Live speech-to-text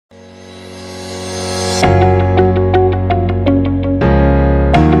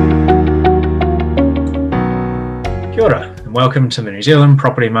and welcome to the New Zealand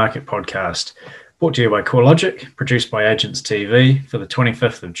Property Market Podcast, brought to you by CoreLogic, produced by Agents TV for the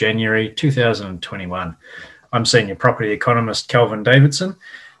 25th of January 2021. I'm Senior Property Economist Kelvin Davidson.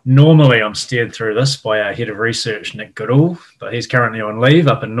 Normally I'm steered through this by our Head of Research, Nick Goodall, but he's currently on leave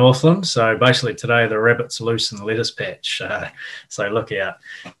up in Northland, so basically today the rabbit's loose in the lettuce patch, so look out.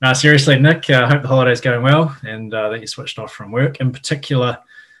 No, seriously, Nick, I hope the holiday's going well and that you switched off from work, in particular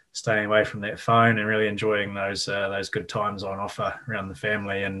staying away from that phone and really enjoying those good times on offer around the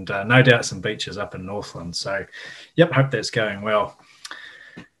family, and no doubt some beaches up in Northland. So, yep, hope that's going well.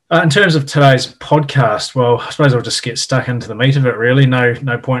 In terms of today's podcast, well, I suppose I'll just get stuck into the meat of it, really.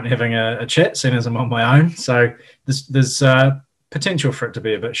 No point in having a chat, seeing as I'm on my own. So there's potential for it to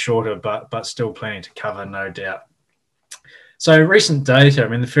be a bit shorter, but still plenty to cover, no doubt. So recent data, I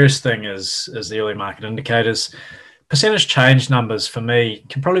mean, the first thing is the early market indicators. Percentage change numbers for me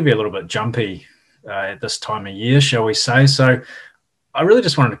can probably be a little bit jumpy at this time of year, shall we say. So I really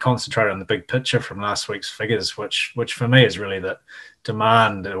just wanted to concentrate on the big picture from last week's figures, which for me is really that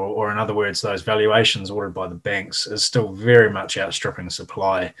demand, or in other words, those valuations ordered by the banks, is still very much outstripping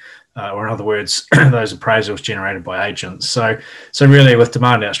supply, or in other words, those appraisals generated by agents. So really with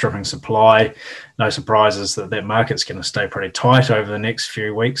demand outstripping supply, no surprises that market's going to stay pretty tight over the next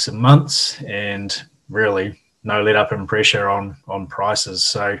few weeks and months, and really no let up in pressure on prices.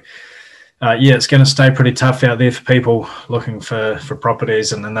 So it's going to stay pretty tough out there for people looking for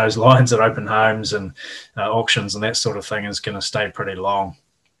properties, and then those lines at open homes and auctions and that sort of thing is going to stay pretty long.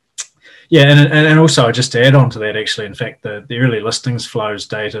 Yeah, and also just to add on to that, actually, in fact, the early listings flows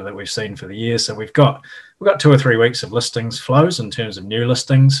data that we've seen for the year. So we've got 2 or 3 weeks of listings flows in terms of new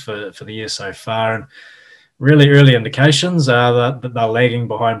listings for the year so far, and really early indications are that they're lagging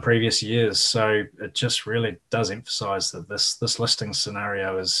behind previous years. So it just really does emphasise that this listing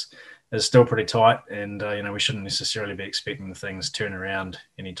scenario is still pretty tight, and we shouldn't necessarily be expecting the things to turn around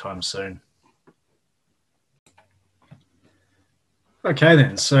anytime soon. Okay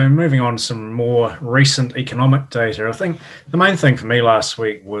then, so moving on to some more recent economic data. I think the main thing for me last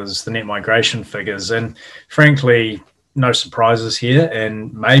week was the net migration figures, and frankly, no surprises here,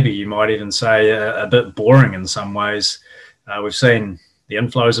 and maybe you might even say a bit boring in some ways. We've seen the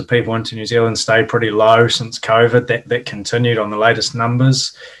inflows of people into New Zealand stay pretty low since COVID. That continued on the latest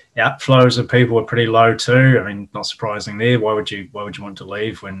numbers. Outflows of people were pretty low too. I mean, not surprising there. Why would you want to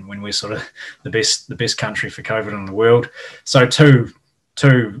leave when we're sort of the best country for COVID in the world? So two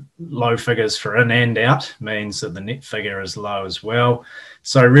low figures for in and out means that the net figure is low as well.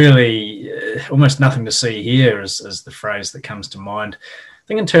 So really, almost nothing to see here is the phrase that comes to mind. I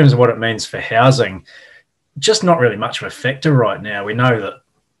think in terms of what it means for housing, just not really much of a factor right now. We know that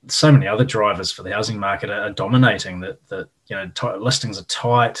so many other drivers for the housing market are dominating, that listings are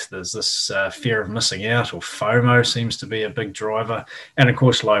tight. There's this fear of missing out, or FOMO seems to be a big driver, and of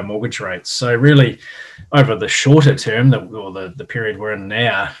course low mortgage rates. So really, over the shorter term, or the period we're in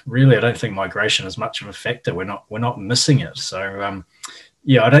now, really I don't think migration is much of a factor. We're not missing it. So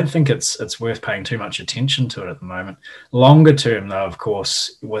I don't think it's worth paying too much attention to it at the moment. Longer term, though, of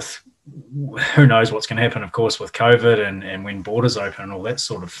course, with who knows what's going to happen, of course, with COVID and when borders open and all that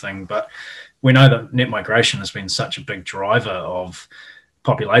sort of thing. But we know that net migration has been such a big driver of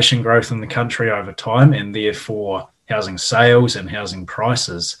population growth in the country over time, and therefore housing sales and housing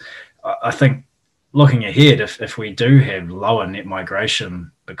prices. I think looking ahead, if we do have lower net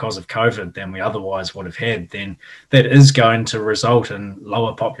migration because of COVID than we otherwise would have had, then that is going to result in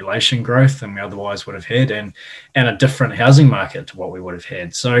lower population growth than we otherwise would have had, and a different housing market to what we would have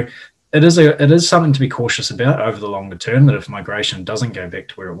had. So it is something to be cautious about over the longer term, that if migration doesn't go back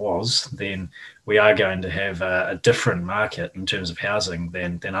to where it was, then we are going to have a different market in terms of housing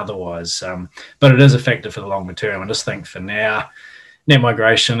than otherwise. But it is a factor for the longer term. I just think for now, net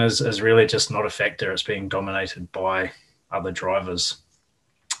migration is really just not a factor. It's being dominated by other drivers.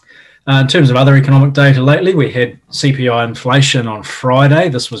 In terms of other economic data lately, we had CPI inflation on Friday.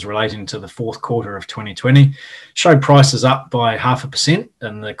 This was relating to the fourth quarter of 2020. Showed prices up by 0.5%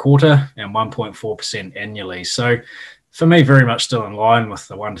 in the quarter and 1.4% annually. So for me, very much still in line with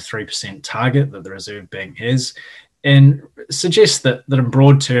the 1 to 3% target that the Reserve Bank has, and suggests that in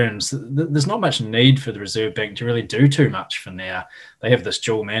broad terms, there's not much need for the Reserve Bank to really do too much for now. They have this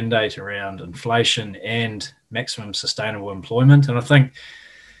dual mandate around inflation and maximum sustainable employment, and I think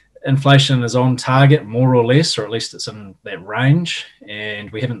inflation is on target more or less, or at least it's in that range, and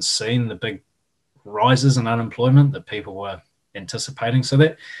we haven't seen the big rises in unemployment that people were anticipating. So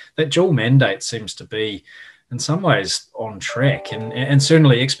that dual mandate seems to be in some ways on track, and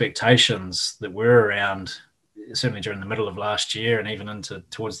certainly expectations that were around certainly during the middle of last year and even into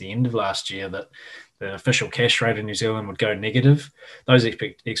towards the end of last year, that the official cash rate in New Zealand would go negative. Those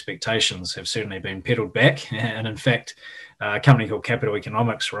expectations have certainly been peddled back. And in fact, a company called Capital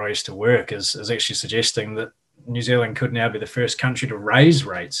Economics, where I used to work, is actually suggesting that New Zealand could now be the first country to raise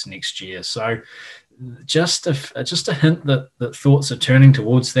rates next year. So just a hint that thoughts are turning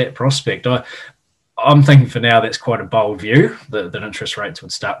towards that prospect. I'm thinking for now that's quite a bold view, that interest rates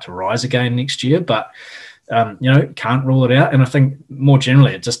would start to rise again next year, but can't rule it out. And I think more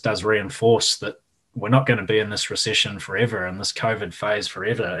generally, it just does reinforce that we're not going to be in this recession forever and this COVID phase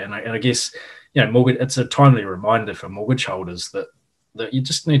forever. And I guess, it's a timely reminder for mortgage holders that you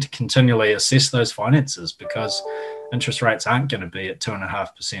just need to continually assess those finances, because interest rates aren't going to be at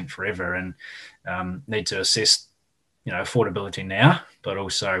 2.5% forever, and need to assess, affordability now, but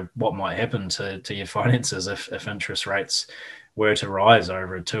also what might happen to your finances if interest rates were to rise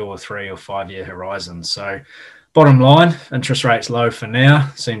over a 2 or 3 or 5 year horizon. So bottom line, interest rates low for now,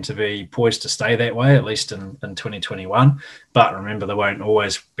 seem to be poised to stay that way, at least in 2021. But remember, they won't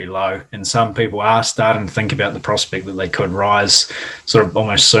always be low. And some people are starting to think about the prospect that they could rise sort of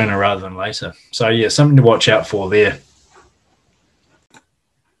almost sooner rather than later. So yeah, something to watch out for there.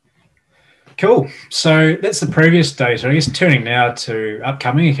 Cool. So that's the previous data. I guess turning now to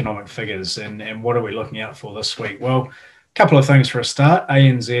upcoming economic figures and what are we looking out for this week? Well, a couple of things for a start.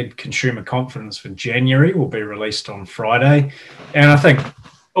 ANZ consumer confidence for January will be released on Friday. And I think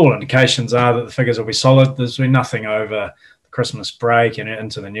all indications are that the figures will be solid. There's been nothing over the Christmas break and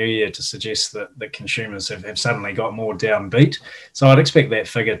into the new year to suggest that consumers have suddenly got more downbeat. So I'd expect that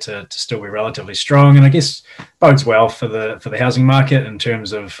figure to still be relatively strong, and I guess bodes well for the housing market in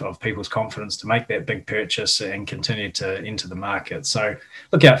terms of people's confidence to make that big purchase and continue to enter the market. So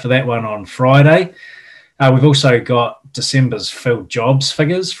look out for that one on Friday. We've also got December's filled jobs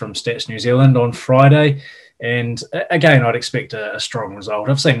figures from Stats New Zealand on Friday. And again, I'd expect a strong result.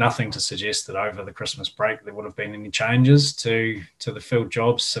 I've seen nothing to suggest that over the Christmas break there would have been any changes to the filled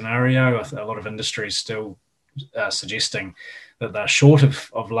jobs scenario. A lot of industries still suggesting that they're short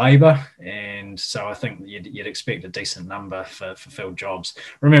of labour, and so I think you'd expect a decent number for filled jobs.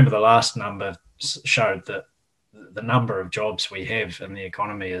 Remember, the last number showed that the number of jobs we have in the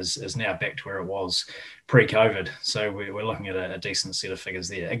economy is now back to where it was pre-COVID. So we're looking at a decent set of figures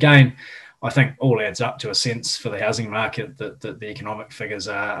there. Again, I think all adds up to a sense for the housing market that the economic figures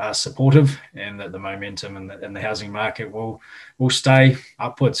are supportive, and that the momentum in the housing market will stay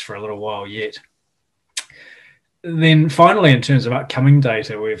upwards for a little while yet. Then finally, in terms of upcoming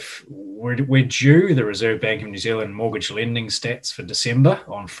data, we're due the Reserve Bank of New Zealand mortgage lending stats for December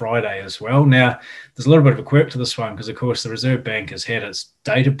on Friday as well. Now, there's a little bit of a quirk to this one because, of course, the Reserve Bank has had its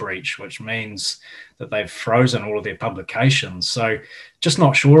data breach, which means that they've frozen all of their publications. So just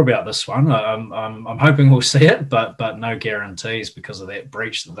not sure about this one. I'm hoping we'll see it, but no guarantees because of that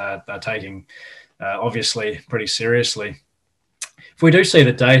breach that they're taking obviously pretty seriously. If we do see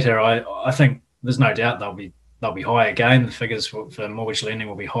the data, I think there's no doubt they'll be high again. The figures for mortgage lending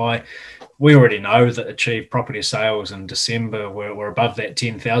will be high. We already know that achieved property sales in December were above that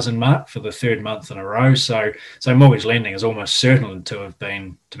 10,000 mark for the third month in a row. So mortgage lending is almost certain to have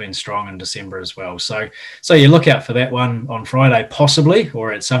been strong in December as well. So you look out for that one on Friday, possibly,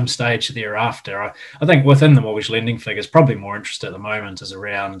 or at some stage thereafter. I think within the mortgage lending figures, probably more interest at the moment is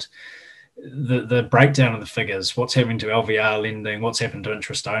around the breakdown of the figures, what's happening to LVR lending, what's happened to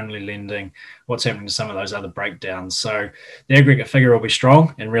interest-only lending, what's happening to some of those other breakdowns. So the aggregate figure will be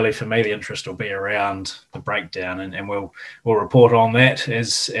strong, and really for me the interest will be around the breakdown, and we'll report on that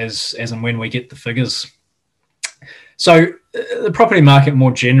as and when we get the figures. So the property market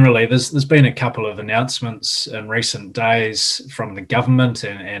more generally, there's been a couple of announcements in recent days from the government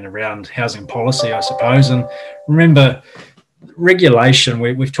and around housing policy, I suppose. And remember, regulation,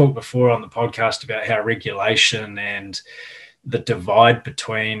 we've talked before on the podcast about how regulation and the divide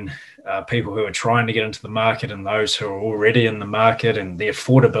between people who are trying to get into the market and those who are already in the market, and the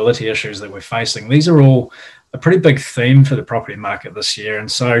affordability issues that we're facing, these are all a pretty big theme for the property market this year.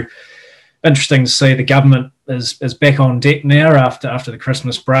 And so interesting to see the government is back on deck now after the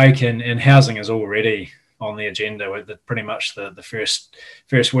Christmas break, and housing is already on the agenda, with pretty much the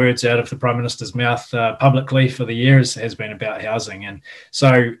first words out of the Prime Minister's mouth publicly for the year has been about housing. And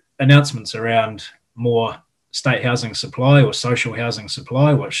so announcements around more state housing supply or social housing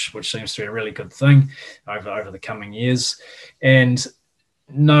supply, which seems to be a really good thing over the coming years, and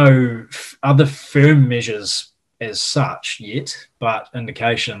no other firm measures as such yet, but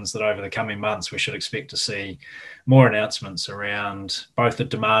indications that over the coming months we should expect to see more announcements around both the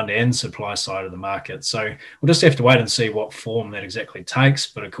demand and supply side of the market. So we'll just have to wait and see what form that exactly takes.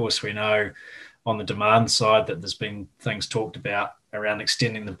 But of course, we know on the demand side that there's been things talked about around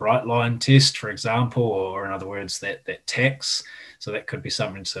extending the bright line test, for example, or in other words, that tax. So that could be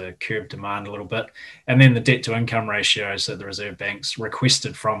something to curb demand a little bit. And then the debt to income ratios that the Reserve Bank's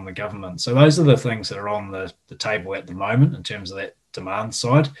requested from the government. So those are the things that are on the table at the moment in terms of that demand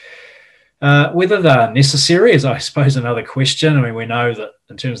side. Whether they're necessary is, I suppose, another question. I mean, we know that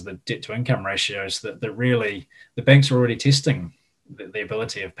in terms of the debt to income ratios, that really the banks are already testing the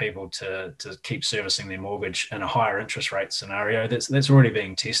ability of people to keep servicing their mortgage in a higher interest rate scenario. That's already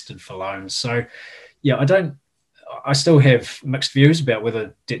being tested for loans. So, yeah, I still have mixed views about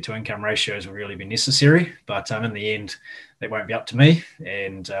whether debt to income ratios will really be necessary, but in the end, that won't be up to me,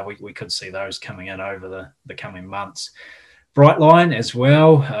 and we could see those coming in over the coming months. Bright line as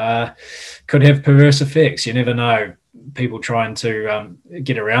well could have perverse effects. You never know. People trying to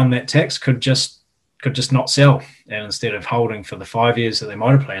get around that tax could just not sell, and instead of holding for the 5 years that they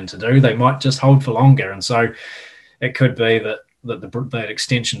might have planned to do, they might just hold for longer. And so it could be that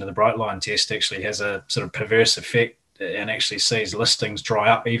extension to the bright line test actually has a sort of perverse effect and actually sees listings dry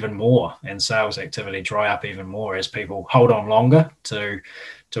up even more and sales activity dry up even more as people hold on longer to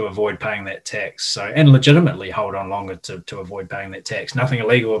avoid paying that tax. So, and legitimately hold on longer to avoid paying that tax. Nothing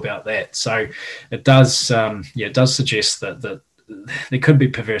illegal about that. So it does suggest that there could be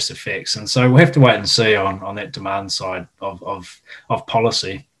perverse effects. And so we'll have to wait and see on that demand side of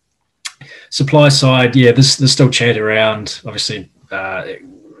policy. Supply side, there's still chat around, obviously,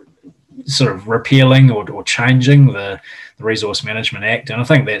 sort of repealing or changing the Resource Management Act. And I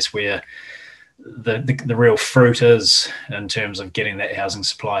think that's where the real fruit is in terms of getting that housing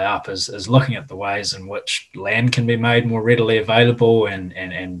supply up is looking at the ways in which land can be made more readily available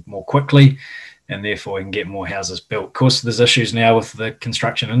and more quickly, and therefore we can get more houses built. Of course, there's issues now with the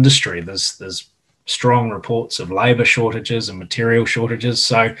construction industry. There's strong reports of labour shortages and material shortages.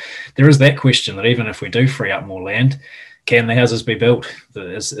 So there is that question that even if we do free up more land, can the houses be built?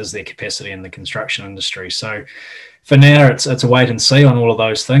 Is there capacity in the construction industry? So for now, it's a wait and see on all of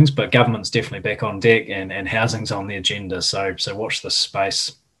those things, but government's definitely back on deck and housing's on the agenda. So watch this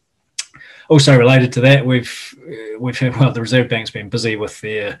space. Also related to that, we've had, the Reserve Bank's been busy with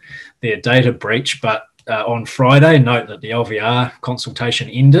their data breach, but on Friday, note that the LVR consultation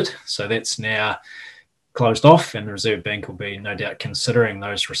ended. So that's now closed off, and the Reserve Bank will be no doubt considering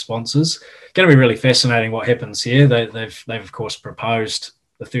those responses. Going to be really fascinating what happens here. They've of course proposed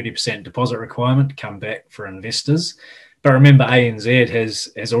the 30% deposit requirement to come back for investors, but remember ANZ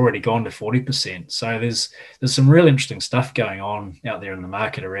has already gone to 40%. So there's some real interesting stuff going on out there in the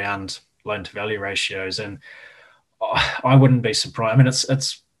market around loan to value ratios, and I wouldn't be surprised. I mean,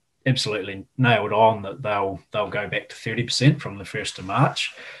 it's absolutely nailed on that they'll go back to 30% from the 1st of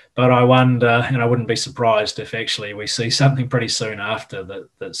March. But I wonder, and I wouldn't be surprised if actually we see something pretty soon after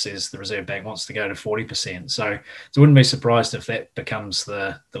that says the Reserve Bank wants to go to 40%. So I wouldn't be surprised if that becomes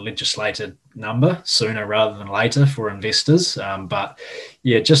the legislated number sooner rather than later for investors. But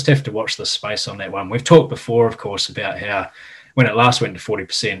yeah, just have to watch the space on that one. We've talked before, of course, about how when it last went to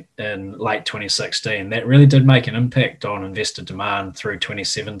 40% in late 2016, that really did make an impact on investor demand through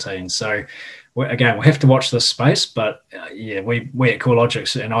 2017. So again, we'll have to watch this space, but we at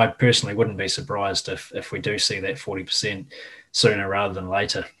CoreLogic, and I personally wouldn't be surprised if we do see that 40% sooner rather than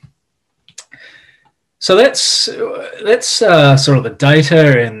later. So that's sort of the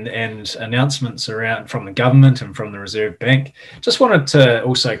data and announcements around from the government and from the Reserve Bank. Just wanted to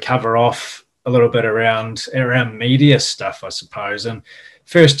also cover off a little bit around media stuff, I suppose. And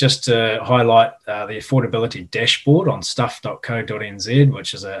first, just to highlight the affordability dashboard on S2.E3,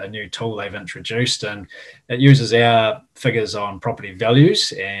 which is a new tool they've introduced, and it uses our figures on property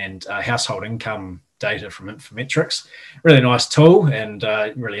values and household income data from Infometrics. Really nice tool and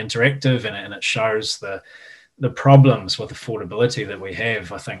really interactive, and it shows the problems with affordability that we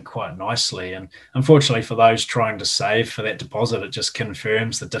have, I think, quite nicely. And unfortunately for those trying to save for that deposit, it just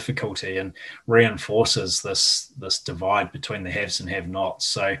confirms the difficulty and reinforces this divide between the haves and have-nots.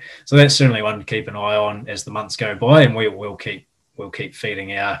 So that's certainly one to keep an eye on as the months go by, and we'll keep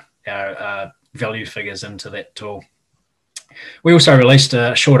feeding our value figures into that tool. We also released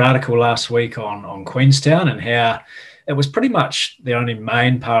a short article last week on Queenstown and how it was pretty much the only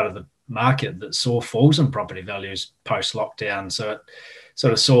main part of the market that saw falls in property values post-lockdown. So it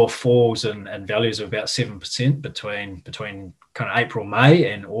sort of saw falls in values of about 7% between kind of April,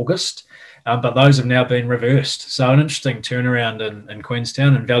 May and August. But those have now been reversed. So an interesting turnaround in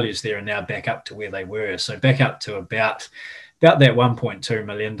Queenstown, and values there are now back up to where they were. So back up to about that $1.2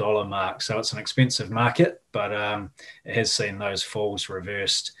 million mark. So it's an expensive market, but it has seen those falls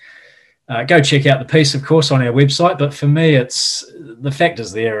reversed. Go check out the piece, of course, on our website. But for me, it's the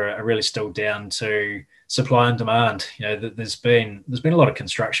factors there are really still down to supply and demand. There's been a lot of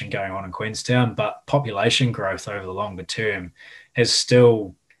construction going on in Queenstown, but population growth over the longer term has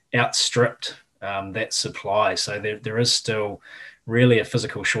still outstripped that supply. So there is still really a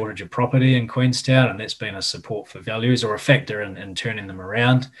physical shortage of property in Queenstown, and that's been a support for values or a factor in turning them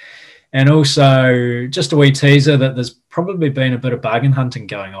around. And also, just a wee teaser that there's probably been a bit of bargain hunting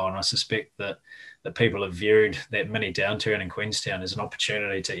going on. I suspect that people have viewed that mini downturn in Queenstown as an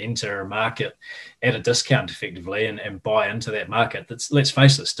opportunity to enter a market at a discount effectively and buy into that market. That's, let's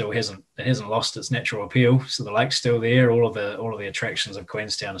face it, still hasn't lost its natural appeal. So the lake's still there. All of the attractions of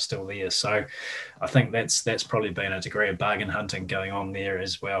Queenstown are still there. So I think that's probably been a degree of bargain hunting going on there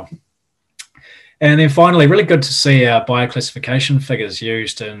as well. And then finally, really good to see our bioclassification figures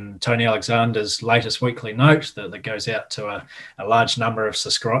used in Tony Alexander's latest weekly note that goes out to a large number of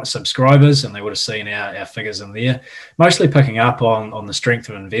subscribers, and they would have seen our figures in there, mostly picking up on the strength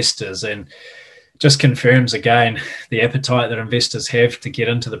of investors, and just confirms again the appetite that investors have to get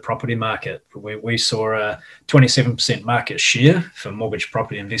into the property market. We saw a 27% market share for mortgage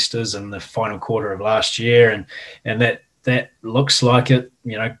property investors in the final quarter of last year, and that looks like it,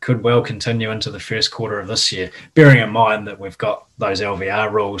 could well continue into the first quarter of this year, bearing in mind that we've got those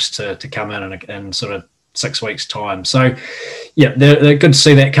LVR rules to come in sort of 6 weeks' time. So, yeah, they're good to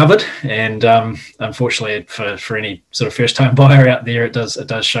see that covered. And unfortunately, for any sort of first-time buyer out there, it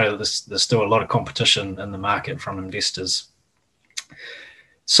does show that there's still a lot of competition in the market from investors.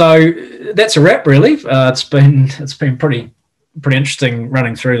 So that's a wrap, really. It's been pretty interesting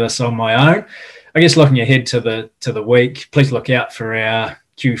running through this on my own. I guess looking ahead to the week, please look out for our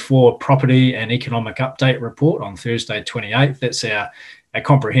Q4 property and economic update report on Thursday 28th. That's our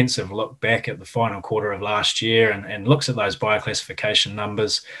comprehensive look back at the final quarter of last year and looks at those bioclassification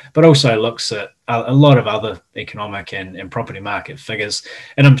numbers, but also looks at a lot of other economic and property market figures,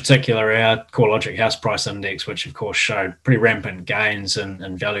 and in particular our CoreLogic House Price Index, which of course showed pretty rampant gains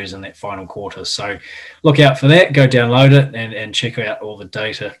and values in that final quarter. So look out for that, go download it and check out all the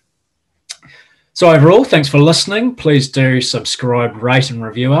data. So overall, thanks for listening. Please do subscribe, rate and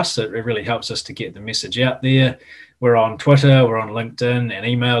review us. It really helps us to get the message out there. We're on Twitter, we're on LinkedIn and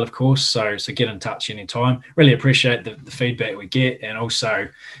email, of course, so get in touch anytime. Really appreciate the feedback we get, and also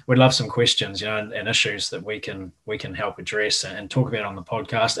we'd love some questions, and issues that we can help address and talk about on the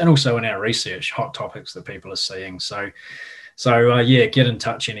podcast, and also in our research, hot topics that people are seeing. So get in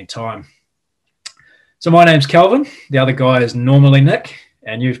touch anytime. So my name's Kelvin. The other guy is normally Nick,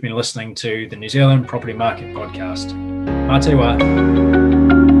 and you've been listening to the New Zealand Property Market Podcast. Mā te wā.